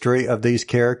history of these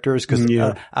characters. Cause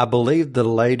I believe the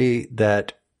lady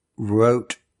that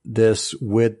wrote this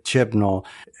with Chibnall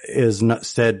is not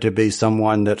said to be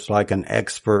someone that's like an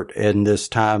expert in this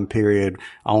time period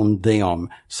on them.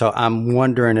 So I'm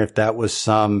wondering if that was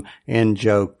some in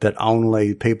joke that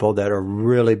only people that are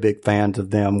really big fans of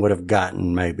them would have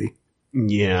gotten, maybe.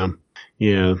 Yeah.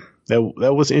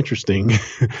 That was interesting.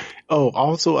 Oh,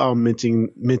 also I'll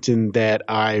mention that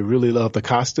I really love the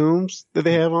costumes that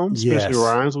they have on, especially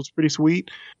Ryan's was pretty sweet.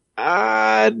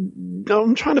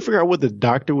 I'm trying to figure out what the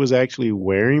doctor was actually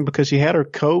wearing because she had her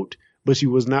coat, but she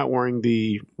was not wearing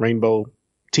the rainbow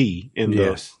tee and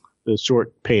the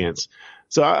short pants.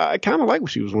 So I kind of like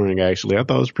what she was wearing, actually. I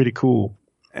thought it was pretty cool.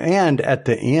 And at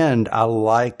the end, I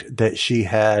liked that she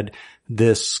had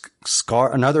this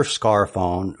another scarf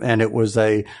on, and it was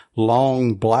a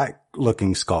long black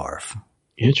looking scarf.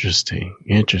 Interesting.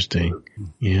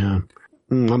 Yeah.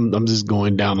 I'm just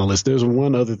going down the list. There's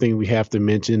one other thing we have to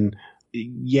mention.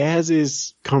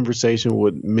 Yaz's conversation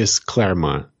with Miss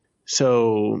Claremont.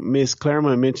 So Miss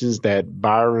Claremont mentions that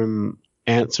Byram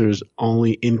answers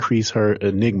only increase her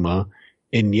enigma,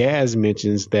 and Yaz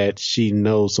mentions that she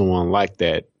knows someone like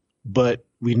that, but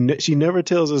she never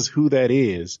tells us who that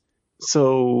is.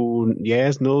 So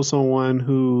Yaz knows someone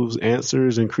whose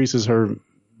answers increases her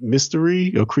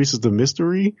mystery, or increases the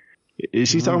mystery. Is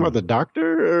she talking about the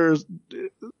doctor? Or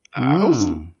I was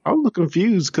a little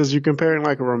confused because you're comparing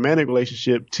like a romantic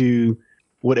relationship to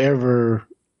whatever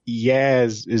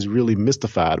Yaz is really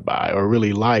mystified by or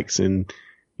really likes. And,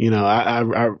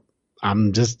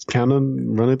 I'm just kind of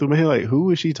running through my head like,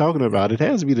 who is she talking about? It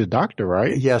has to be the doctor,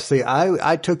 right? Yeah, see,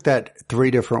 I took that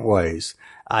 3 different ways.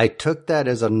 I took that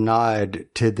as a nod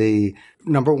to the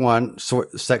number one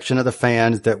section of the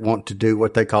fans that want to do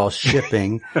what they call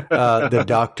shipping, the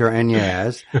Doctor and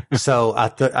Yaz. So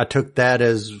I took that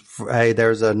as, hey,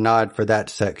 there's a nod for that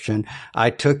section. I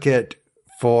took it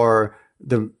for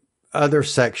the other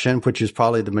section, which is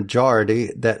probably the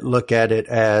majority, that look at it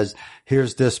as,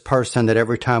 here's this person that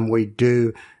every time we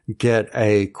do get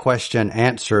a question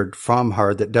answered from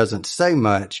her that doesn't say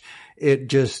much, it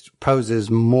just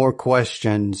poses more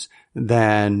questions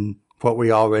than what we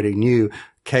already knew.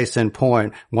 Case in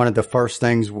point, one of the first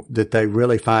things that they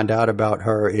really find out about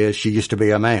her is she used to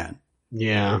be a man.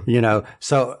 Yeah.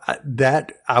 So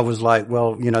that I was like,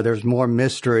 well, there's more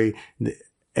mystery.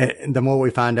 The more we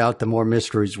find out, the more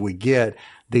mysteries we get.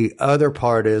 The other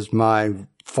part is my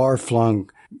far-flung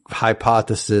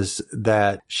hypothesis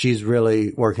that she's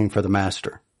really working for the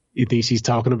Master. You think she's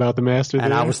talking about the Master there?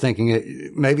 And I was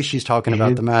thinking maybe she's talking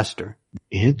about the Master.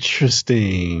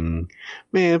 Interesting.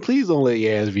 Man, please don't let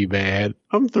Yaz be bad.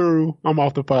 I'm through. I'm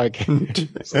off the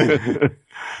podcast.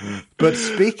 But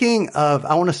speaking of,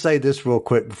 I want to say this real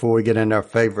quick before we get into our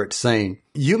favorite scene.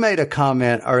 You made a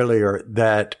comment earlier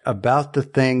that about the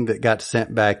thing that got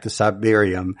sent back to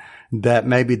Cyberium, that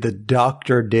maybe the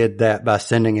doctor did that by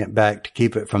sending it back to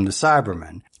keep it from the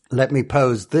Cybermen. Let me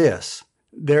pose this.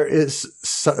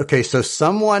 So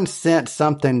someone sent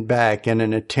something back in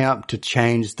an attempt to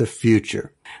change the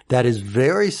future. That is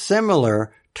very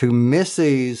similar to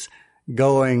Missy's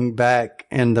going back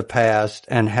in the past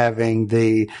and having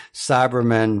the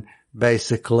Cybermen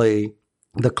basically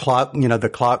the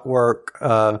clockwork,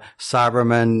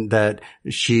 Cybermen that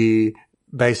she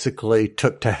basically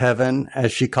took to heaven,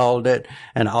 as she called it,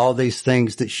 and all these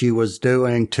things that she was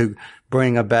doing to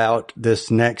bring about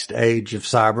this next age of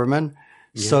Cybermen.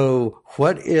 Yeah. So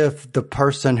what if the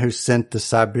person who sent the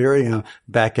Cyberium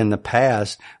back in the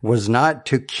past was not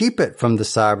to keep it from the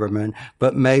Cybermen,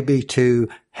 but maybe to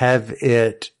have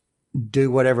it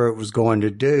do whatever it was going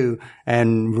to do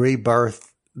and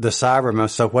rebirth the Cybermen.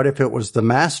 So what if it was the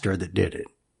Master that did it?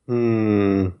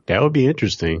 That would be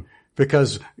interesting.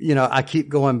 Because, I keep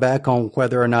going back on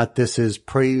whether or not this is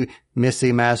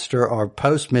pre-Missy Master or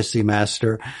post-Missy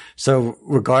Master. So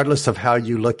regardless of how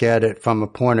you look at it from a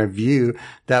point of view,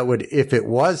 that would, if it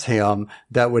was him,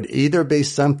 that would either be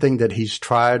something that he's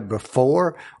tried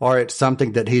before or it's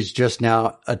something that he's just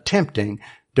now attempting,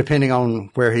 depending on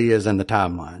where he is in the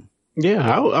timeline. Yeah,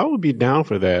 I would be down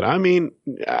for that. I mean,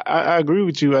 I agree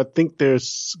with you. I think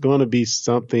there's going to be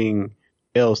something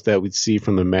else that we'd see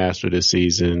from the Master this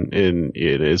season, and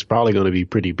it's probably going to be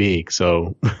pretty big.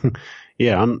 So,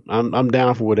 yeah, I'm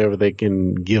down for whatever they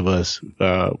can give us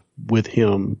with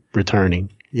him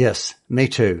returning. Yes, me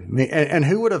too. And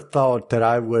who would have thought that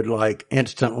I would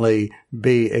instantly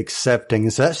be accepting?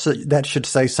 So that should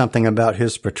say something about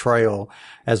his portrayal.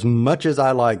 As much as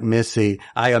I like Missy,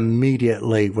 I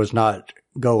immediately was not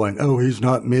going, oh, he's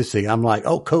not Missy. I'm like,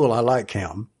 oh, cool, I like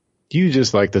him. You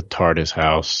just like the TARDIS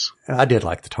house. I did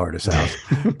like the TARDIS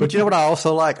house. But you know what I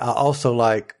also like? I also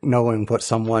like knowing what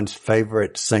someone's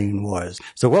favorite scene was.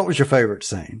 So what was your favorite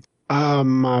scene?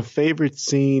 My favorite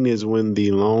scene is when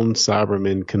the lone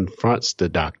Cyberman confronts the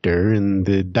Doctor, and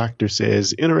the Doctor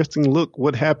says, interesting, look,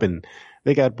 what happened?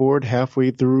 They got bored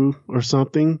halfway through or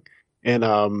something.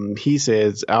 And he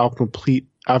says, I'm complete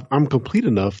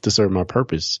enough to serve my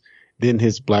purpose. Then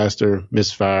his blaster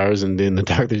misfires, and then the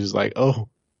Doctor's just like, oh,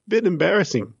 bit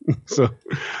embarrassing. So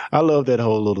I love that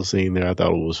whole little scene there. I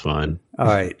thought it was fun. All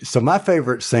right. So my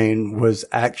favorite scene was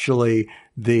actually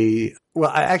I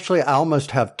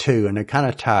almost have two, and they're kind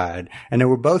of tied, and they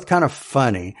were both kind of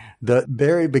funny. The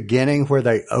very beginning where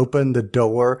they open the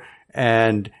door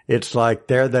and it's like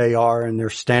there they are and they're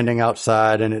standing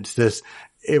outside, and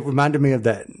it reminded me of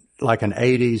that, like an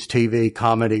 80s TV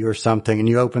comedy or something, and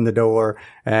you open the door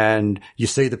and you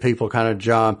see the people kind of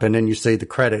jump and then you see the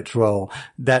credits roll.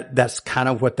 That's kind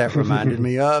of what that reminded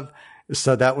me of.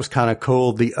 So that was kind of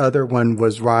cool. The other one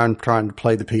was Ryan trying to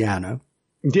play the piano.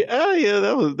 Yeah,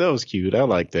 that was cute. I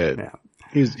like that. Yeah.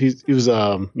 He was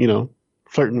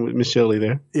flirting with Miss Shelley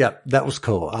there. Yeah, that was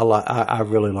cool. I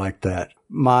really liked that.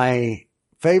 My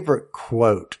favorite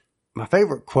quote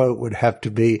would have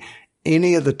to be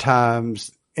any of the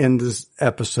times in this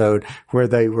episode where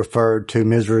they referred to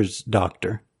Mizra's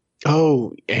doctor.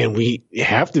 Oh, and we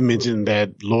have to mention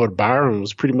that Lord Byron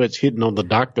was pretty much hitting on the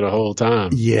Doctor the whole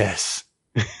time. Yes.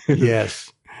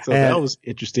 Yes. So that was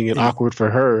interesting and awkward for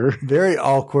her. Very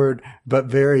awkward, but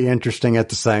very interesting at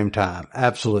the same time.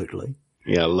 Absolutely.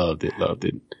 Yeah, I loved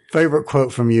it. Favorite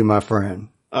quote from you, my friend?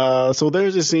 So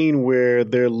there's a scene where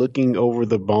they're looking over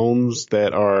the bones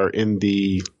that are in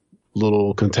the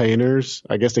little containers.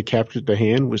 I guess they captured the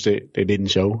hand, which they didn't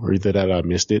show, or either that I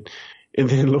missed it. And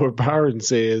then Lord Byron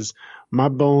says, my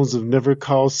bones have never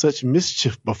caused such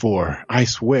mischief before, I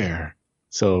swear.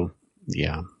 So,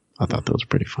 yeah, I thought that was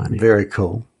pretty funny. Very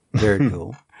cool. Very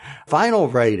cool. Final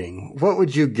rating. What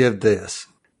would you give this?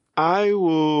 I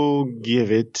will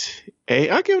give it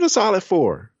I'll give it a solid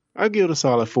 4. I'll give it a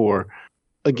solid 4.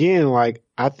 Again,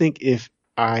 I think if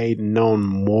I'd known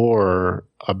more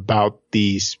about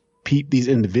these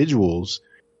individuals,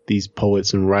 these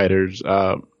poets and writers,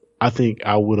 I think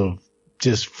I would have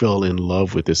just fell in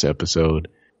love with this episode.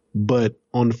 But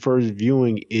on the first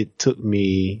viewing, it took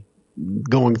me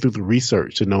going through the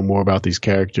research to know more about these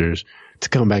characters to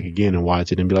come back again and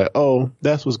watch it and be like, oh,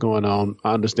 that's what's going on.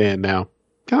 I understand now.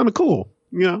 Kind of cool.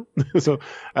 So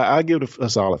I give it a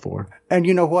solid 4. And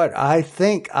you know what? I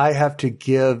think I have to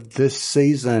give this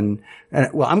season,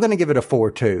 well, I'm going to give it a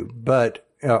 4 too, but,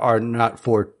 or not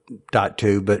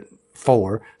 4.2, but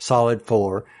 4, solid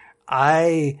 4.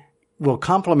 I will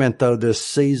compliment though this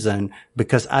season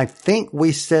because I think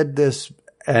we said this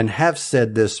and have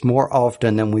said this more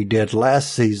often than we did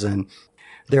last season.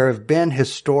 There have been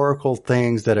historical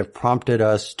things that have prompted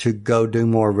us to go do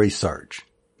more research.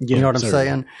 Yeah, you know what I'm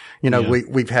saying?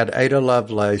 We've had Ada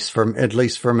Lovelace at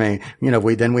least for me,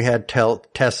 then we had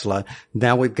Tesla.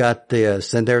 Now we've got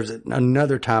this, and there's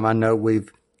another time I know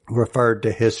we've referred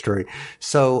to history.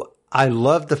 So I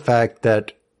love the fact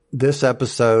that this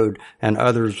episode and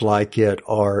others like it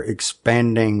are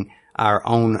expanding our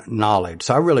own knowledge.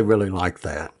 So I really, really like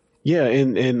that. Yeah,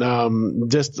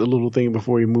 and just a little thing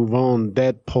before we move on,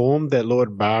 that poem that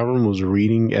Lord Byron was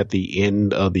reading at the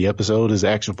end of the episode is the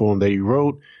actual poem that he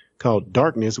wrote called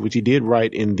Darkness, which he did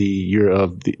write in the year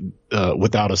of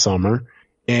Without a Summer.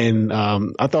 And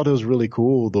I thought it was really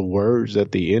cool, the words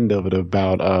at the end of it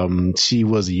about she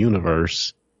was a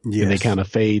universe. Yes. And they kind of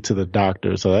fade to the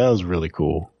Doctor. So that was really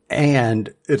cool.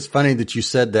 And it's funny that you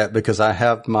said that because I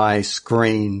have my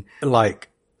screen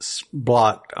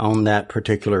blocked on that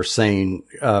particular scene,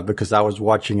 because I was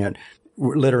watching it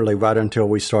literally right until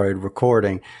we started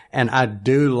recording. And I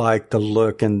do like the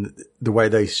look and the way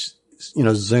they,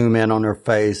 zoom in on her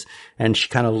face, and she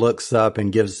kind of looks up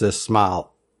and gives this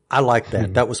smile. I like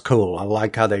that. That was cool. I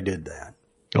like how they did that.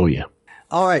 Oh, yeah.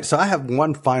 All right. So I have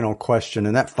one final question,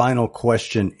 and that final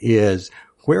question is,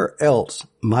 where else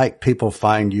might people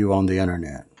find you on the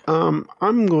internet? I'm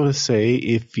going to say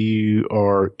if you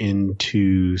are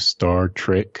into Star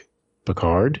Trek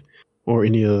Picard or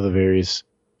any of the various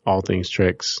All Things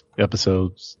Treks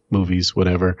episodes, movies,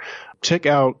 whatever, check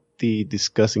out the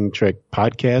Discussing Trek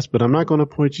podcast, but I'm not going to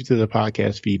point you to the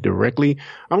podcast feed directly.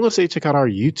 I'm going to say check out our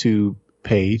YouTube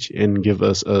page and give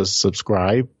us a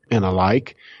subscribe and a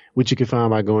like, which you can find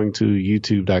by going to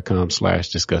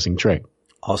youtube.com/Discussing Trek.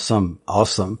 Awesome.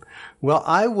 Awesome. Well,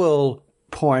 I will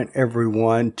point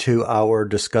everyone to our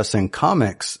Discussing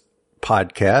Comics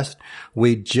podcast.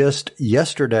 We just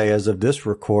yesterday, as of this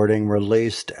recording,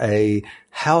 released a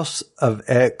House of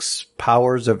X,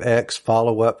 Powers of X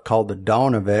follow-up called The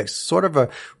Dawn of X, sort of a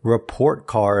report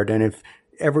card. And if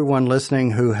everyone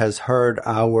listening who has heard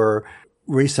our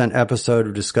recent episode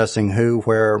of Discussing Who,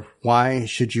 why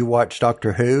should you watch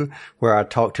Doctor Who, where I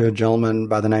talked to a gentleman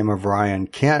by the name of Ryan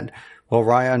Kent. Well,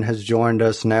 Ryan has joined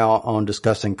us now on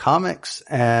Discussing Comics,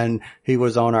 and he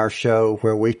was on our show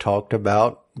where we talked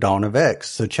about Dawn of X.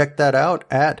 So check that out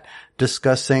at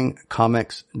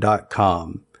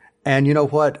discussingcomics.com. And you know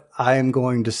what? I am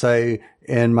going to say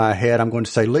in my head, I'm going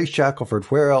to say, Lee Shackelford,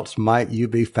 where else might you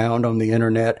be found on the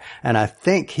internet? And I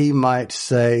think he might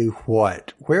say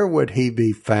what? Where would he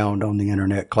be found on the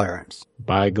internet, Clarence?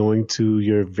 By going to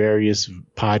your various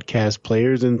podcast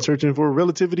players and searching for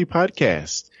Relativity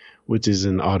Podcast, which is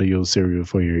an audio serial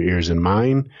for your ears and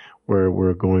mine, where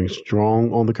we're going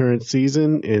strong on the current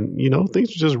season. And, things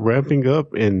are just ramping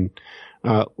up, and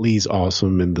Lee's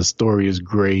awesome, and the story is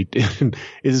great. And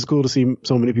it's just cool to see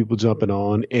so many people jumping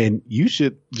on, and you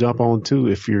should jump on too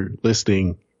if you're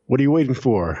listening. What are you waiting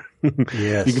for?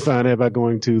 Yes. You can find that by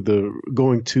going to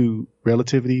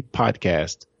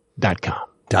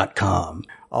relativitypodcast.com.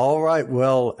 All right.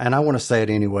 Well, and I want to say it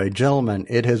anyway, gentlemen,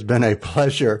 it has been a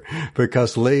pleasure,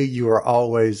 because Lee, you are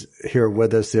always here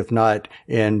with us. If not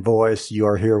in voice, you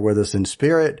are here with us in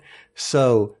spirit.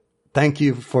 So thank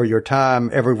you for your time.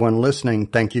 Everyone listening,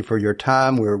 thank you for your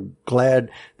time. We're glad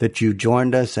that you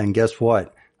joined us. And guess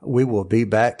what? We will be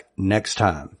back next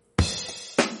time.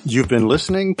 You've been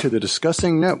listening to the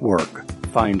Discussing Network.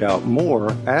 Find out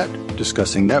more at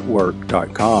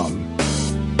discussingnetwork.com.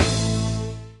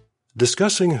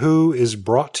 Discussing Who is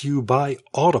brought to you by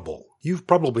Audible. You've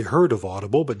probably heard of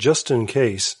Audible, but just in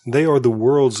case, they are the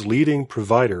world's leading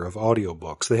provider of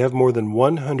audiobooks. They have more than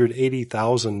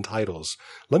 180,000 titles.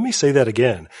 Let me say that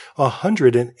again.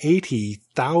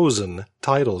 180,000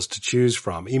 titles to choose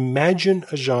from. Imagine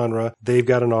a genre, they've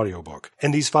got an audiobook.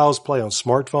 And these files play on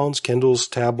smartphones, Kindles,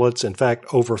 tablets, in fact,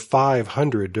 over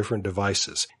 500 different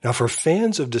devices. Now, for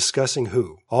fans of Discussing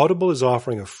Who, Audible is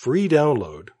offering a free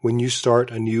download when you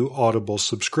start a new Audible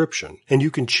subscription. And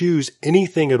you can choose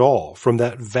anything at all from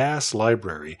that vast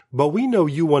library. But we know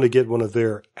you want to get one of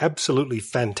their absolutely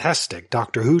fantastic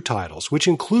Doctor Who titles, which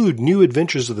include New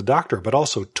Adventures of the Doctor, but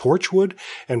also Torchwood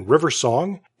and River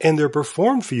Song. And they're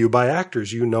performed for you by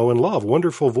actors you know and love.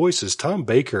 Wonderful voices, Tom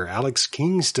Baker, Alex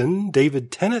Kingston,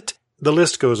 David Tennant. The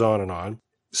list goes on and on.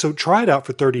 So try it out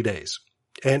for 30 days.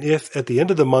 And if at the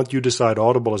end of the month you decide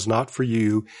Audible is not for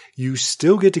you, you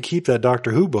still get to keep that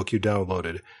Doctor Who book you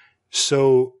downloaded.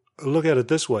 So look at it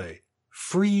this way.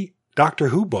 Free Doctor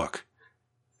Who book.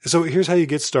 So here's how you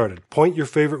get started. Point your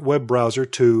favorite web browser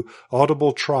to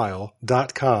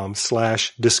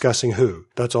audibletrial.com/discussingwho.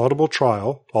 That's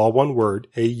audibletrial, all one word,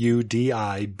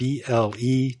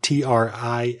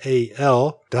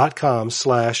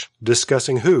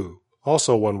 audibletrial.com/discussingwho,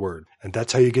 also one word. And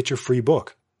that's how you get your free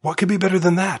book. What could be better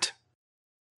than that?